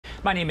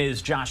My name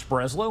is Josh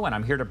Breslow, and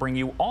I'm here to bring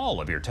you all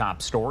of your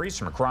top stories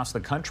from across the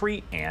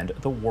country and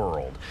the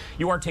world.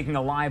 You are taking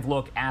a live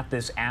look at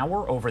this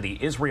hour over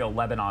the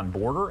Israel-Lebanon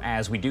border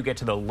as we do get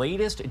to the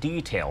latest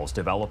details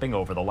developing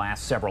over the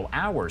last several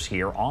hours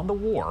here on the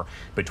war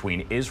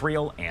between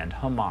Israel and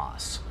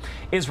Hamas.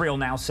 Israel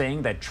now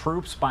saying that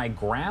troops by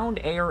ground,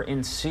 air,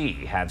 and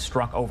sea have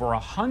struck over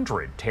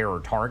 100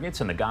 terror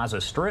targets in the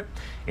Gaza Strip,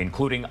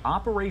 including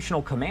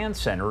operational command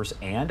centers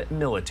and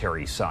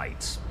military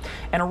sites.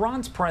 And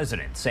Iran's president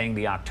saying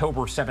the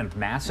October 7th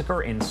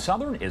massacre in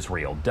southern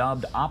Israel,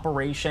 dubbed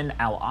Operation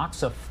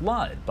Al-Aqsa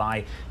Flood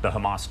by the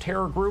Hamas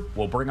terror group,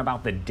 will bring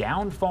about the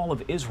downfall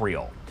of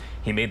Israel.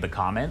 He made the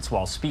comments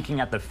while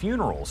speaking at the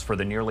funerals for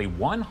the nearly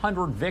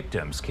 100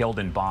 victims killed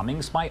in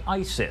bombings by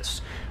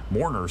ISIS.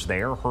 Mourners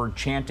there heard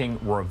chanting,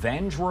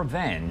 "Revenge,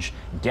 revenge,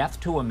 death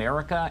to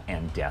America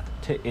and death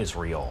to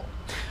Israel."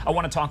 I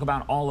want to talk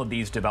about all of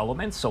these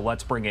developments, so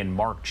let's bring in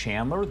Mark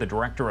Chandler, the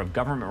Director of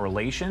Government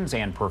Relations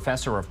and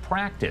Professor of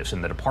Practice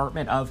in the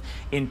Department of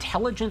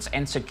Intelligence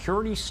and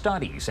Security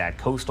Studies at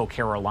Coastal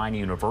Carolina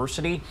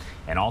University,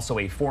 and also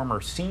a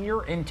former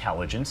senior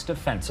intelligence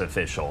defense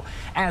official.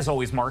 As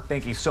always, Mark,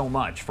 thank you so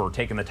much for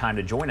taking the time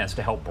to join us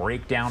to help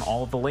break down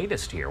all of the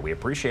latest here. We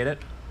appreciate it.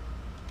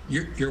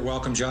 You're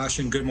welcome, Josh,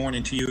 and good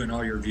morning to you and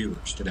all your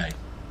viewers today.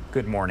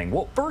 Good morning.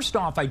 Well, first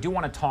off, I do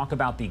want to talk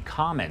about the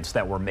comments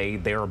that were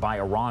made there by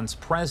Iran's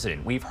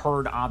president. We've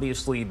heard,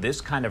 obviously, this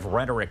kind of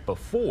rhetoric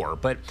before,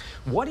 but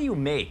what do you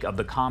make of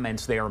the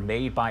comments there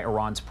made by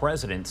Iran's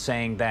president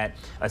saying that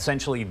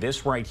essentially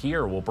this right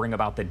here will bring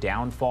about the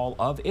downfall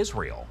of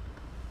Israel?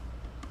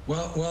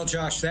 Well,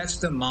 Josh, that's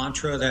the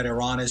mantra that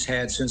Iran has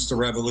had since the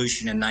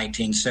revolution in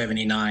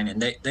 1979,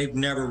 and they've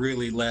never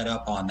really let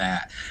up on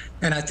that.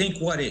 And I think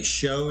what it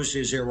shows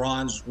is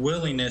Iran's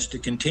willingness to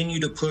continue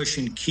to push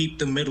and keep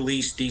the Middle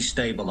East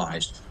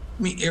destabilized.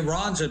 I mean,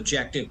 Iran's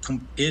objective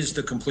is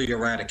the complete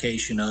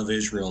eradication of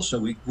Israel, so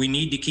we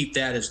need to keep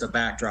that as the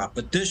backdrop.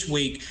 But this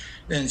week,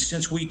 and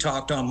since we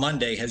talked on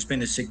Monday, has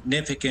been a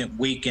significant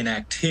week in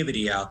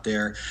activity out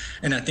there.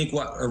 And I think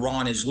what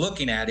Iran is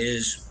looking at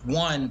is,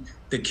 one,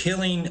 the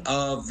killing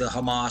of the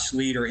Hamas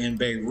leader in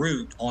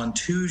Beirut on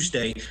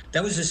Tuesday.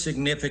 That was a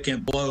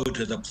significant blow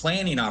to the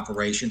planning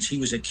operations. He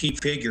was a key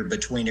figure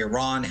between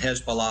Iran,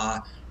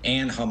 Hezbollah,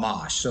 and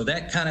Hamas. So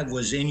that kind of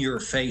was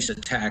in-your-face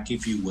attack,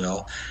 if you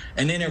will.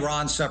 And then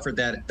Iran suffered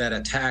that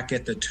attack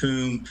at the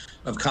tomb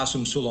of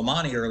Qassem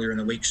Soleimani earlier in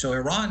the week. So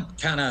Iran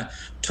kind of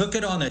took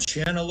it on the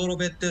chin a little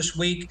bit this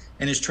week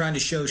and is trying to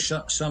show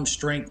some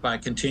strength by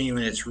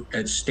continuing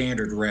its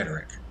standard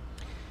rhetoric.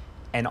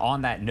 And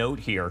on that note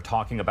here,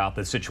 talking about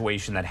the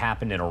situation that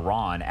happened in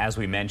Iran, as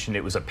we mentioned,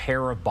 it was a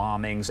pair of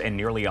bombings and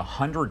nearly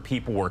 100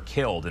 people were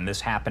killed. And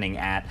this happening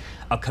at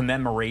a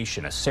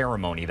commemoration, a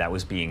ceremony that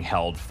was being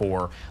held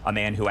for a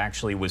man who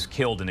actually was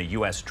killed in a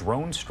U.S.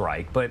 drone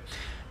strike. But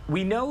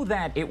we know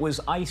that it was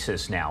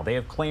ISIS now. They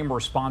have claimed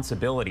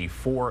responsibility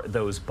for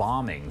those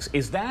bombings.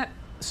 Is that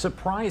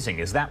surprising?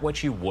 Is that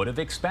what you would have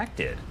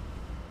expected?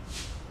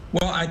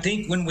 Well, I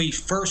think when we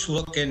first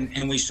looked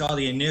and we saw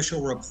the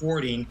initial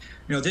reporting,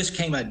 this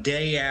came a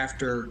day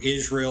after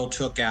Israel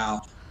took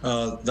out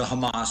the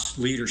Hamas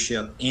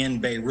leadership in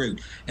Beirut.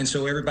 And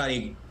so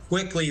everybody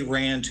quickly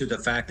ran to the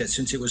fact that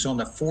since it was on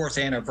the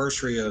 4th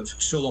anniversary of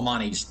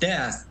Soleimani's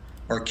death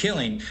or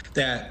killing,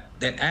 that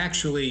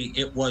actually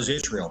it was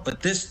Israel. But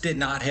this did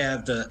not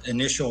have the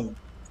initial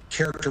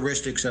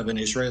characteristics of an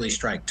Israeli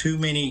strike. Too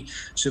many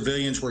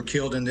civilians were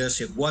killed in this.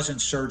 It wasn't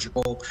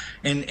surgical.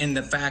 And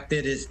the fact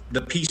that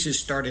the pieces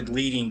started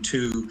leading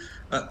to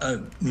a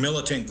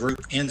militant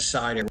group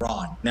inside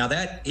Iran. Now,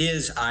 that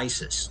is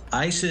ISIS.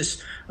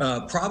 ISIS,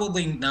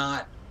 probably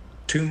not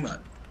too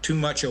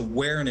much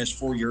awareness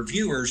for your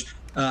viewers,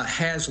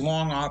 has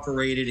long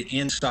operated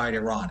inside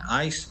Iran.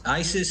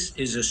 ISIS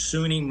is a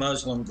Sunni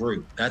Muslim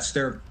group. That's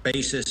their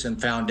basis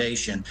and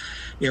foundation.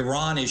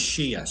 Iran is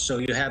Shia, so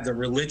you have the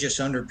religious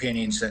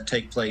underpinnings that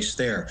take place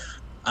there.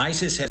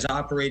 ISIS has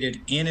operated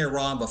in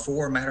Iran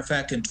before. Matter of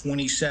fact, in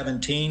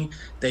 2017,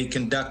 they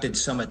conducted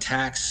some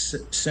attacks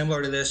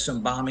similar to this,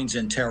 some bombings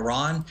in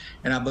Tehran,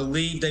 and I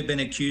believe they've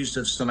been accused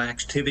of some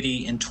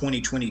activity in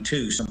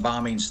 2022, some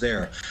bombings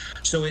there.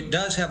 So it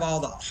does have all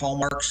the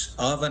hallmarks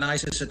of an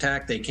ISIS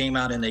attack. They came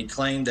out and they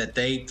claimed that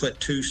they put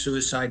 2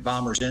 suicide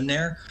bombers in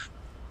there.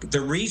 The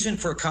reason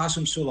for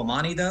Qassem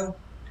Soleimani, though,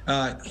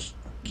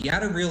 you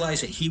got to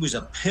realize that he was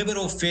a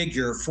pivotal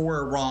figure for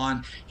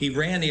Iran. He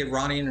ran the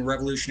Iranian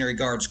Revolutionary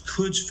Guard's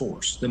Quds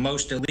Force, the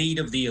most elite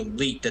of the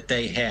elite that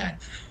they had.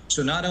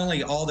 So not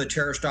only all the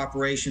terrorist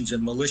operations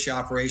and militia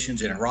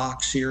operations in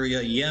Iraq,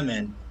 Syria,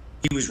 Yemen,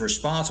 he was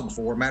responsible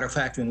for. Matter of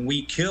fact, when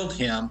we killed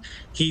him,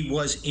 he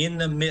was in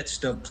the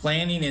midst of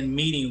planning and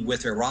meeting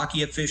with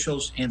Iraqi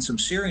officials and some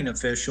Syrian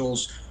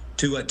officials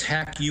to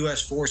attack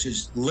U.S.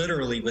 forces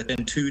literally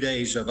within 2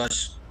 days of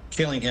us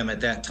killing him at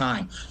that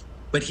time.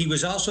 But he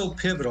was also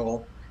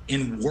pivotal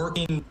in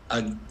working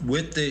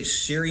with the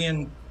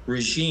Syrian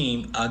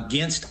regime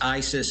against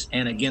ISIS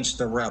and against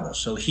the rebels.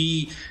 So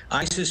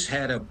ISIS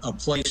had a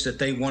place that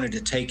they wanted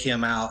to take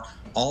him out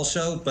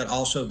also, but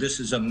also this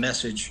is a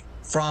message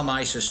from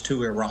ISIS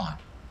to Iran.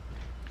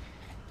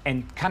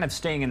 And kind of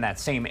staying in that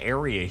same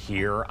area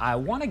here, I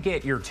want to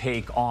get your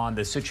take on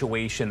the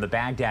situation, the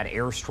Baghdad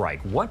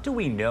airstrike. What do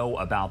we know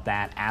about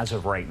that as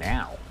of right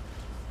now?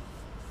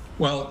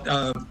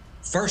 Well,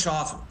 first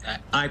off,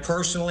 I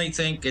personally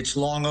think it's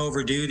long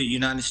overdue. The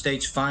United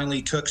States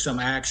finally took some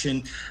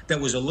action that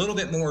was a little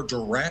bit more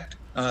direct.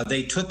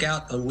 They took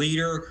out a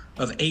leader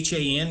of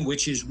HAN,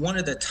 which is one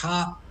of the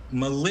top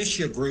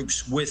militia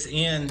groups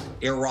within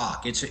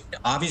Iraq. It's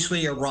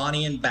obviously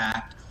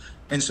Iranian-backed.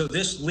 And so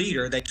this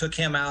leader, they took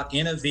him out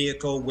in a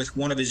vehicle with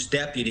one of his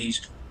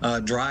deputies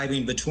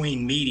driving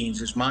between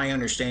meetings, is my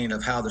understanding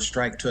of how the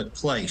strike took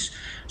place.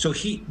 So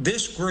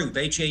this group,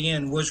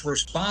 HAN, was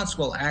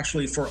responsible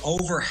actually for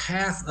over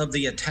half of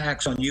the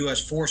attacks on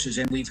U.S. forces.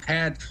 And we've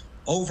had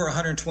over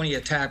 120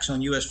 attacks on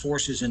U.S.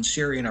 forces in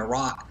Syria and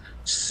Iraq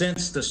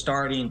since the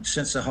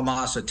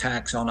Hamas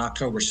attacks on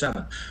October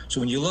 7th. So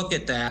when you look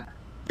at that,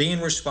 being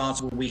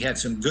responsible, we had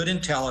some good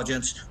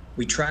intelligence.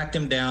 We tracked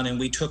him down and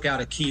we took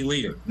out a key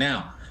leader.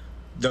 Now,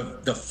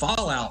 the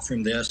fallout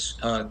from this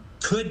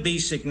could be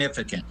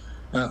significant.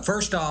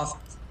 First off,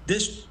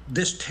 this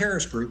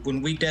terrorist group,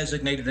 when we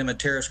designated them a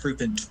terrorist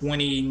group in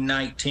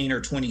 2019 or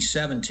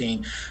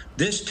 2017,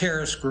 this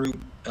terrorist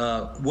group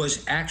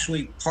was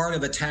actually part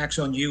of attacks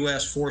on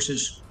U.S.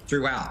 forces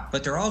throughout.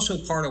 But they're also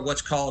part of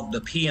what's called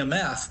the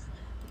PMF,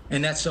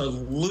 and that's a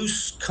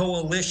loose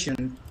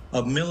coalition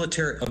of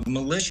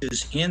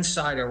militias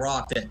inside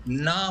Iraq that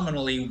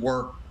nominally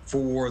work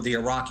for the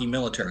Iraqi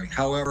military.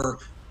 However,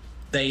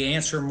 they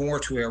answer more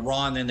to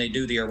Iran than they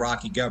do the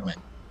Iraqi government.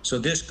 So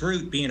this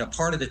group being a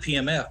part of the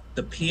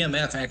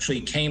PMF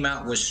actually came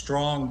out with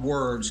strong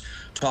words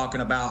talking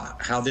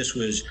about how this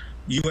was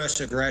U.S.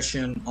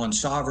 aggression on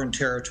sovereign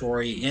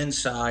territory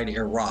inside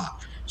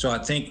Iraq. So I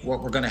think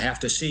what we're going to have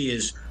to see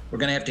is we're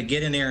going to have to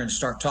get in there and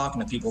start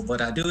talking to people. But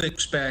I do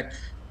expect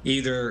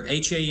either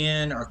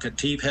HAN or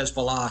Kataib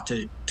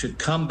Hezbollah to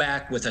come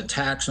back with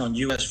attacks on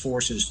U.S.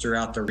 forces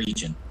throughout the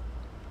region.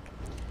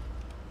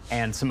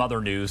 And some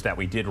other news that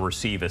we did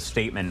receive a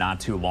statement not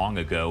too long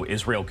ago,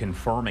 Israel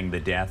confirming the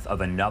death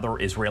of another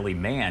Israeli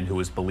man who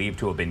is believed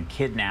to have been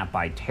kidnapped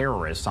by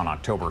terrorists on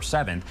October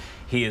 7th.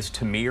 He is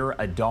Tamir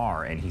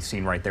Adar, and he's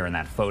seen right there in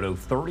that photo,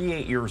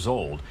 38 years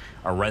old,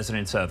 a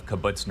resident of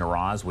Kibbutz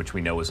Naraz, which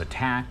we know is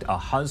attacked, a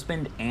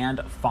husband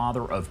and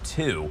father of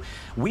two.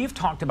 We've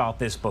talked about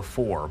this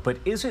before, but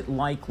is it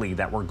likely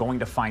that we're going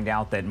to find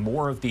out that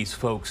more of these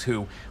folks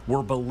who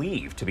were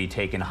believed to be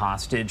taken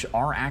hostage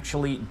are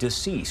actually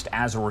deceased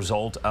as a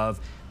result of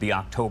the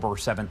October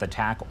 7th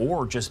attack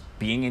or just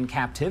being in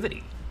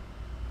captivity?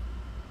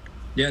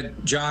 Yeah,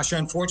 Josh,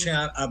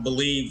 unfortunately, I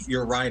believe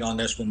you're right on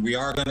this one. We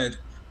are going to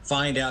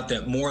find out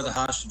that more of the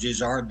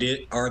hostages are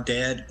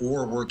dead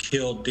or were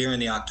killed during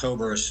the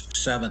October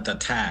 7th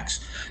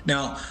attacks.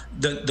 Now,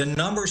 the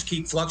numbers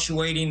keep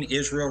fluctuating.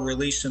 Israel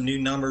released some new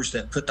numbers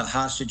that put the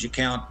hostage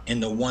account in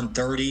the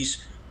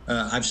 130s.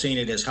 I've seen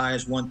it as high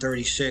as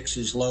 136,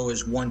 as low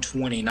as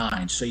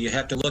 129. So you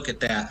have to look at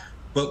that.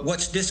 But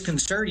what's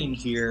disconcerting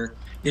here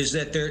is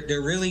that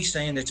they're really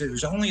saying that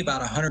there's only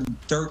about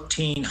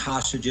 113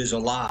 hostages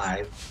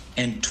alive,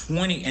 and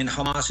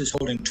Hamas is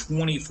holding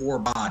 24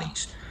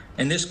 bodies.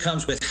 And this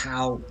comes with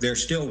how they're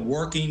still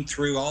working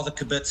through all the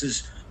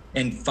kibbutzes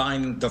and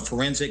finding the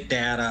forensic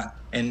data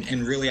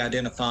and really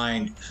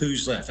identifying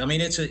who's left. I mean,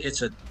 it's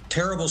a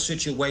terrible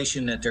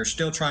situation that they're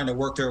still trying to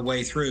work their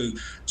way through.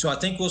 So I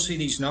think we'll see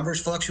these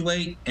numbers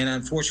fluctuate. And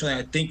unfortunately,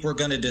 I think we're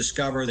going to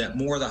discover that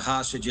more of the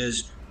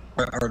hostages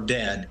are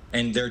dead,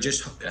 and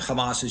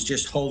Hamas is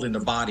just holding the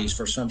bodies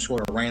for some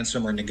sort of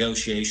ransom or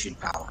negotiation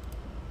power.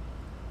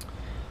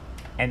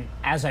 And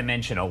as I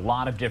mentioned, a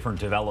lot of different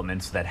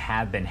developments that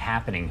have been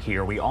happening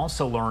here. We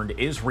also learned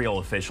Israel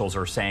officials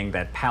are saying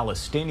that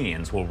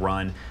Palestinians will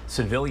run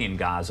civilian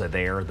Gaza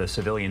there, the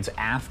civilians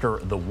after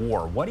the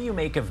war. What do you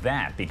make of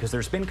that? Because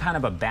there's been kind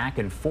of a back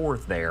and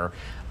forth there.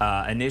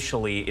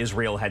 Initially,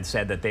 Israel had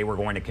said that they were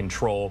going to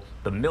control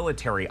the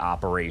military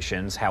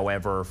operations.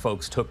 However,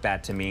 folks took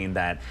that to mean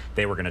that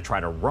they were going to try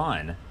to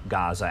run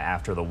Gaza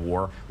after the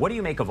war. What do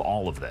you make of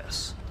all of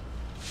this?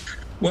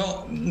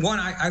 Well, one,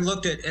 I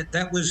looked at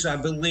that was, I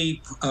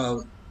believe,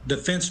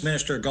 Defense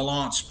Minister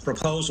Gallant's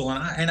proposal,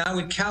 and I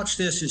would couch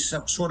this as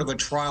some sort of a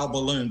trial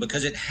balloon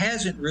because it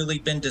hasn't really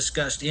been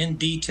discussed in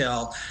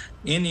detail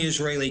in the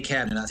Israeli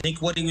cabinet. I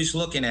think what he was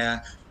looking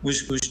at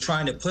was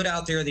trying to put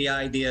out there the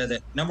idea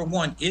that, number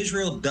one,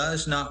 Israel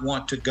does not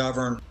want to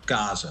govern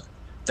Gaza.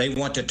 They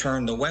want to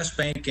turn the West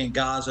Bank and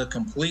Gaza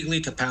completely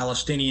to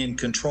Palestinian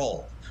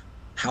control.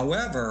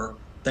 However,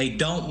 they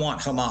don't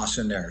want Hamas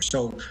in there.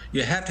 So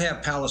you have to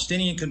have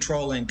Palestinian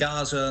control in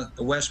Gaza,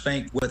 the West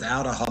Bank,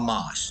 without a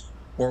Hamas,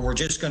 or we're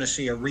just going to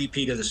see a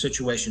repeat of the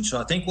situation. So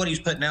I think what he's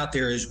putting out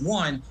there is,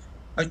 one,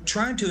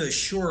 trying to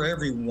assure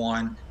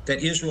everyone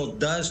that Israel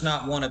does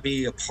not want to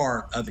be a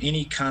part of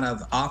any kind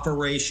of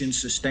operation,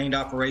 sustained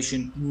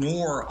operation,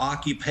 nor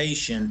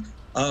occupation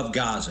of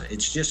Gaza.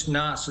 It's just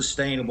not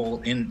sustainable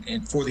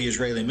for the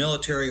Israeli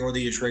military or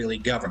the Israeli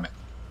government.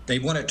 They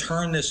want to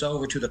turn this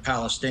over to the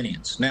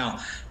Palestinians. Now,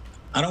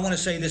 I don't want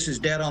to say this is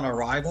dead on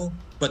arrival,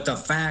 but the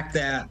fact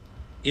that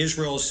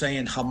Israel is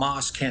saying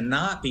Hamas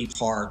cannot be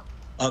part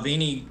of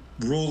any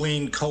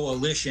ruling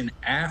coalition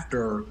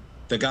after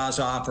the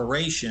Gaza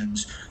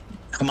operations,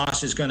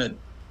 Hamas is going to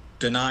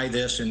deny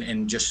this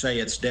and just say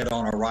it's dead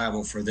on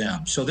arrival for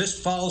them. So this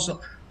falls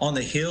on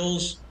the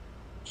heels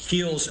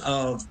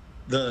of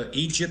the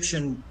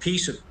Egyptian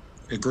peace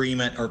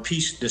agreement or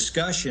peace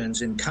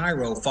discussions in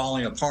Cairo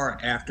falling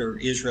apart after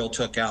Israel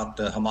took out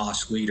the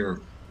Hamas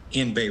leader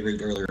in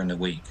Beirut earlier in the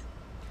week.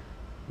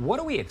 What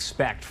do we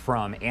expect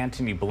from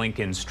Antony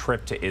Blinken's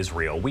trip to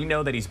Israel? We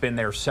know that he's been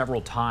there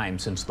several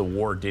times since the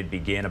war did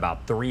begin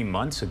about 3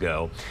 months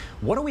ago.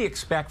 What do we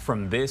expect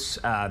from this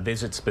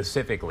visit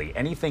specifically?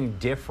 Anything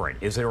different?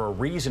 Is there a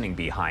reasoning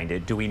behind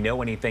it? Do we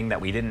know anything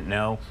that we didn't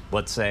know,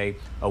 let's say,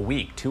 a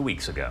week, 2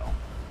 weeks ago?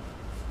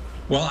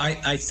 Well,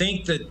 I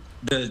think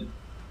that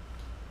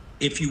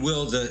if you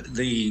will,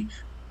 the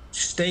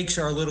stakes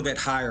are a little bit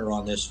higher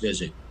on this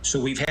visit. So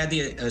we've had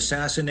the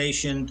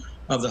assassination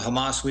of the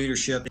Hamas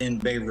leadership in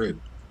Beirut.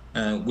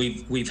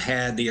 We've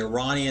had the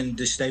Iranian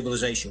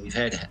destabilization. We've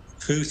had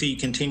Houthi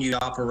continued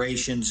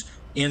operations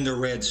in the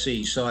Red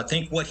Sea. So I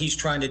think what he's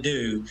trying to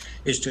do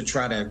is to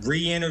try to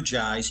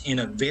re-energize in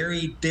a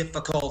very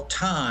difficult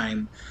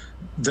time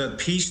the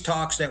peace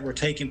talks that were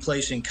taking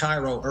place in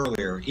Cairo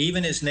earlier.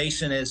 Even as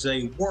nascent as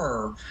they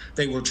were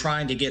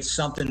trying to get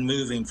something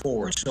moving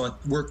forward. So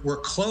we're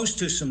close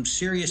to some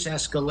serious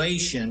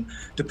escalation,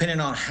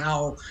 depending on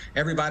how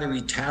everybody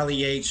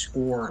retaliates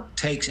or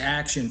takes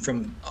action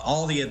from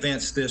all the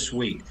events this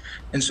week.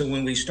 And so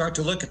when we start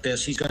to look at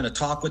this, he's going to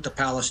talk with the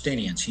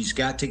Palestinians. He's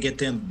got to get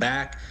them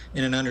back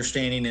in an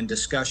understanding and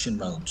discussion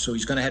mode. So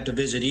he's going to have to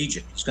visit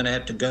Egypt. He's going to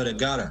have to go to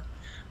Qatar.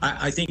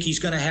 I think he's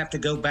going to have to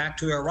go back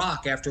to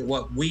Iraq after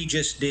what we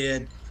just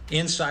did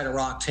inside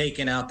Iraq,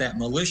 taking out that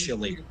militia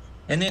leader.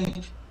 And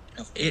then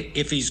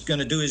if he's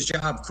going to do his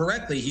job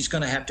correctly, he's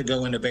going to have to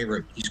go into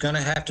Beirut. He's going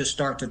to have to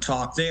start to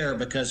talk there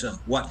because of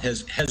what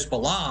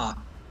Hezbollah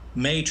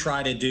may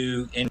try to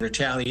do in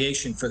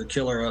retaliation for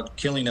the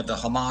killing of the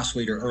Hamas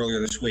leader earlier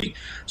this week.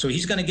 So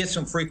he's going to get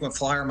some frequent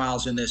flyer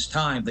miles in this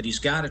time, but he's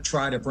got to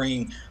try to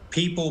bring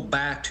people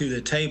back to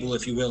the table,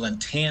 if you will,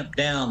 and tamp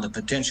down the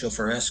potential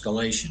for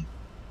escalation.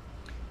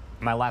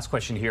 My last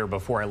question here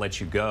before I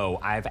let you go.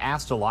 I've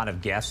asked a lot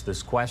of guests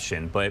this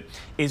question, but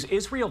is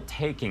Israel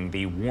taking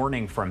the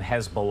warning from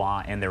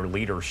Hezbollah and their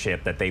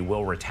leadership that they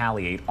will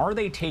retaliate? Are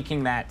they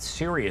taking that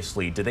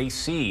seriously? Do they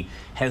see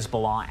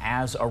Hezbollah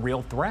as a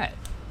real threat?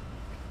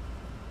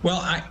 Well,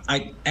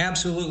 I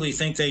absolutely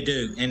think they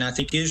do. And I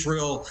think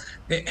Israel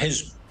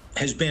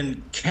has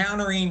been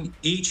countering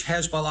each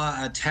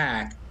Hezbollah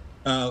attack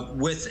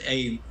with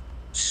a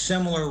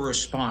similar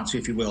response,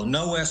 if you will.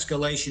 No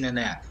escalation in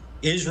that.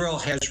 Israel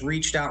has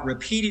reached out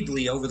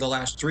repeatedly over the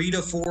last 3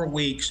 to 4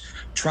 weeks,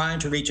 trying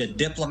to reach a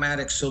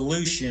diplomatic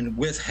solution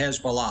with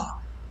Hezbollah.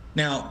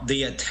 Now,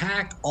 the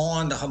attack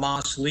on the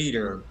Hamas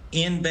leader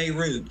in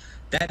Beirut,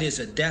 that is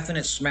a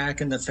definite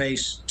smack in the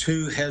face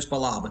to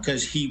Hezbollah,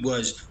 because he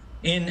was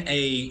in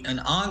an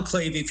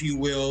enclave, if you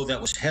will, that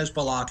was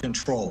Hezbollah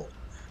controlled.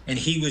 And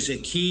he was a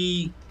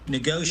key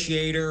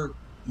negotiator,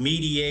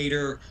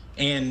 mediator,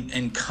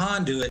 and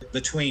conduit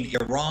between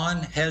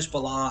Iran,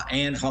 Hezbollah,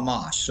 and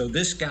Hamas. So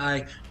this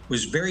guy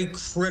was very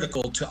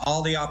critical to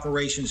all the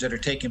operations that are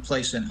taking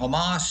place in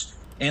Hamas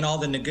and all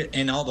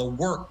the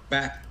work,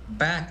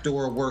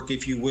 backdoor work,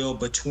 if you will,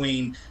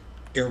 between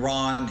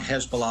Iran,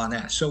 Hezbollah, and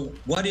that. So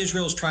what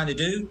Israel's trying to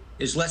do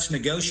is, let's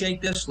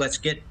negotiate this. Let's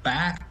get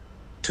back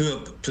to a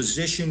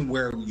position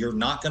where you're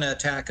not going to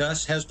attack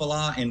us,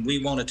 Hezbollah, and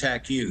we won't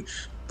attack you.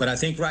 But I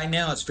think right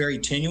now it's very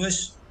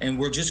tenuous, and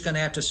we're just going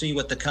to have to see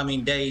what the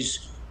coming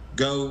days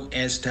go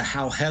as to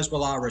how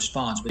Hezbollah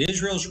responds. But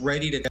Israel's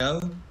ready to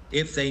go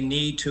if they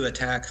need to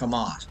attack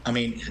attack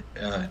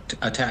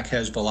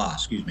Hezbollah,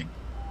 excuse me.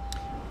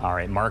 All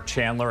right, Mark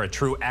Chandler, a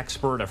true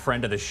expert, a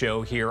friend of the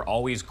show here.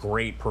 Always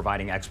great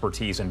providing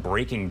expertise and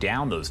breaking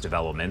down those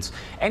developments.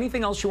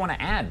 Anything else you want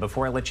to add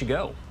before I let you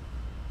go?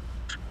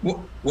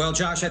 Well,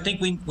 Josh, I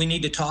think we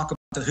need to talk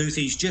about the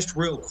Houthis just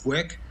real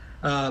quick,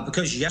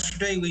 because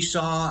yesterday we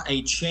saw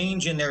a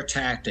change in their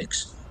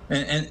tactics.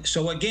 And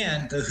so,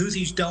 again, the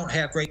Houthis don't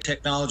have great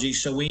technology,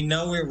 so we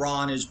know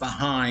Iran is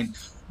behind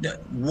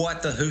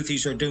what the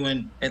Houthis are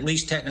doing, at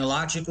least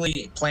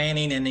technologically,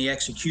 planning and the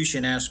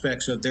execution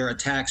aspects of their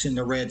attacks in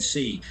the Red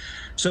Sea.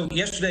 So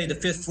yesterday, the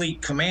Fifth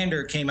Fleet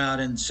commander came out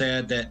and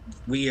said that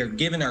we are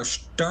giving our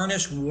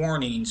sternest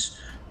warnings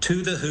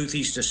to the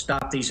Houthis to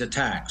stop these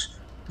attacks.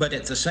 But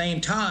at the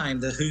same time,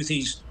 the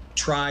Houthis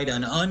tried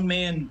an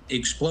unmanned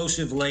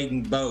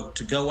explosive-laden boat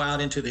to go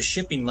out into the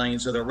shipping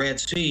lanes of the Red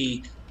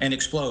Sea and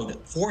explode.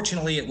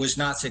 Fortunately, it was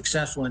not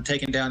successful in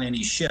taking down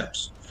any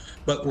ships.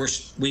 But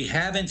we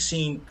haven't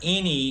seen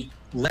any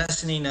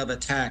lessening of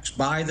attacks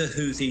by the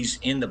Houthis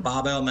in the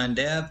Bab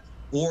el-Mandeb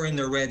or in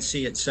the Red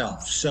Sea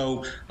itself.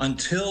 So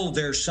until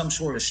there's some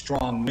sort of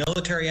strong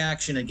military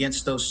action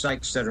against those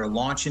sites that are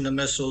launching the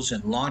missiles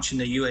and launching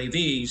the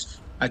UAVs,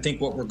 I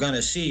think what we're going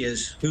to see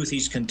is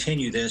Houthis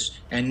continue this,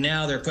 and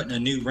now they're putting a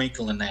new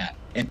wrinkle in that.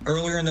 And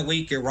earlier in the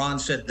week, Iran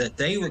said that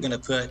they were going to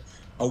put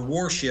a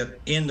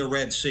warship in the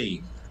Red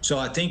Sea. So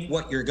I think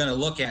what you're going to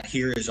look at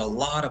here is a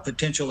lot of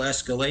potential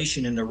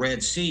escalation in the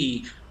Red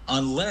Sea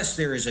unless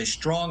there is a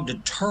strong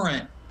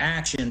deterrent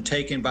action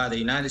taken by the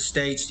United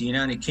States, the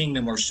United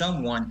Kingdom, or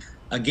someone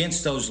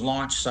against those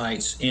launch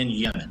sites in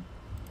Yemen.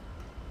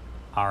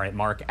 All right,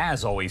 Mark,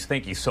 as always,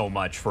 thank you so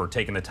much for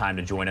taking the time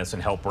to join us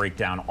and help break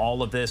down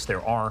all of this.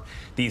 There are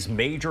these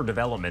major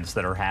developments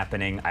that are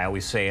happening. I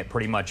always say it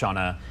pretty much on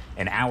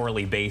an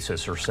hourly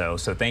basis or so.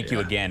 So thank you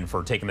again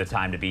for taking the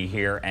time to be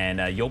here.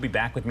 And you'll be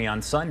back with me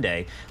on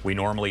Sunday. We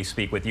normally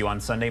speak with you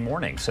on Sunday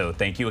morning. So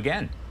thank you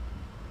again.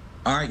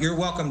 All right, you're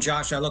welcome,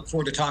 Josh. I look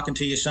forward to talking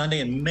to you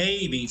Sunday, and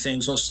maybe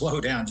things will slow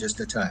down just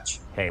a touch.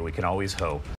 Hey, we can always hope.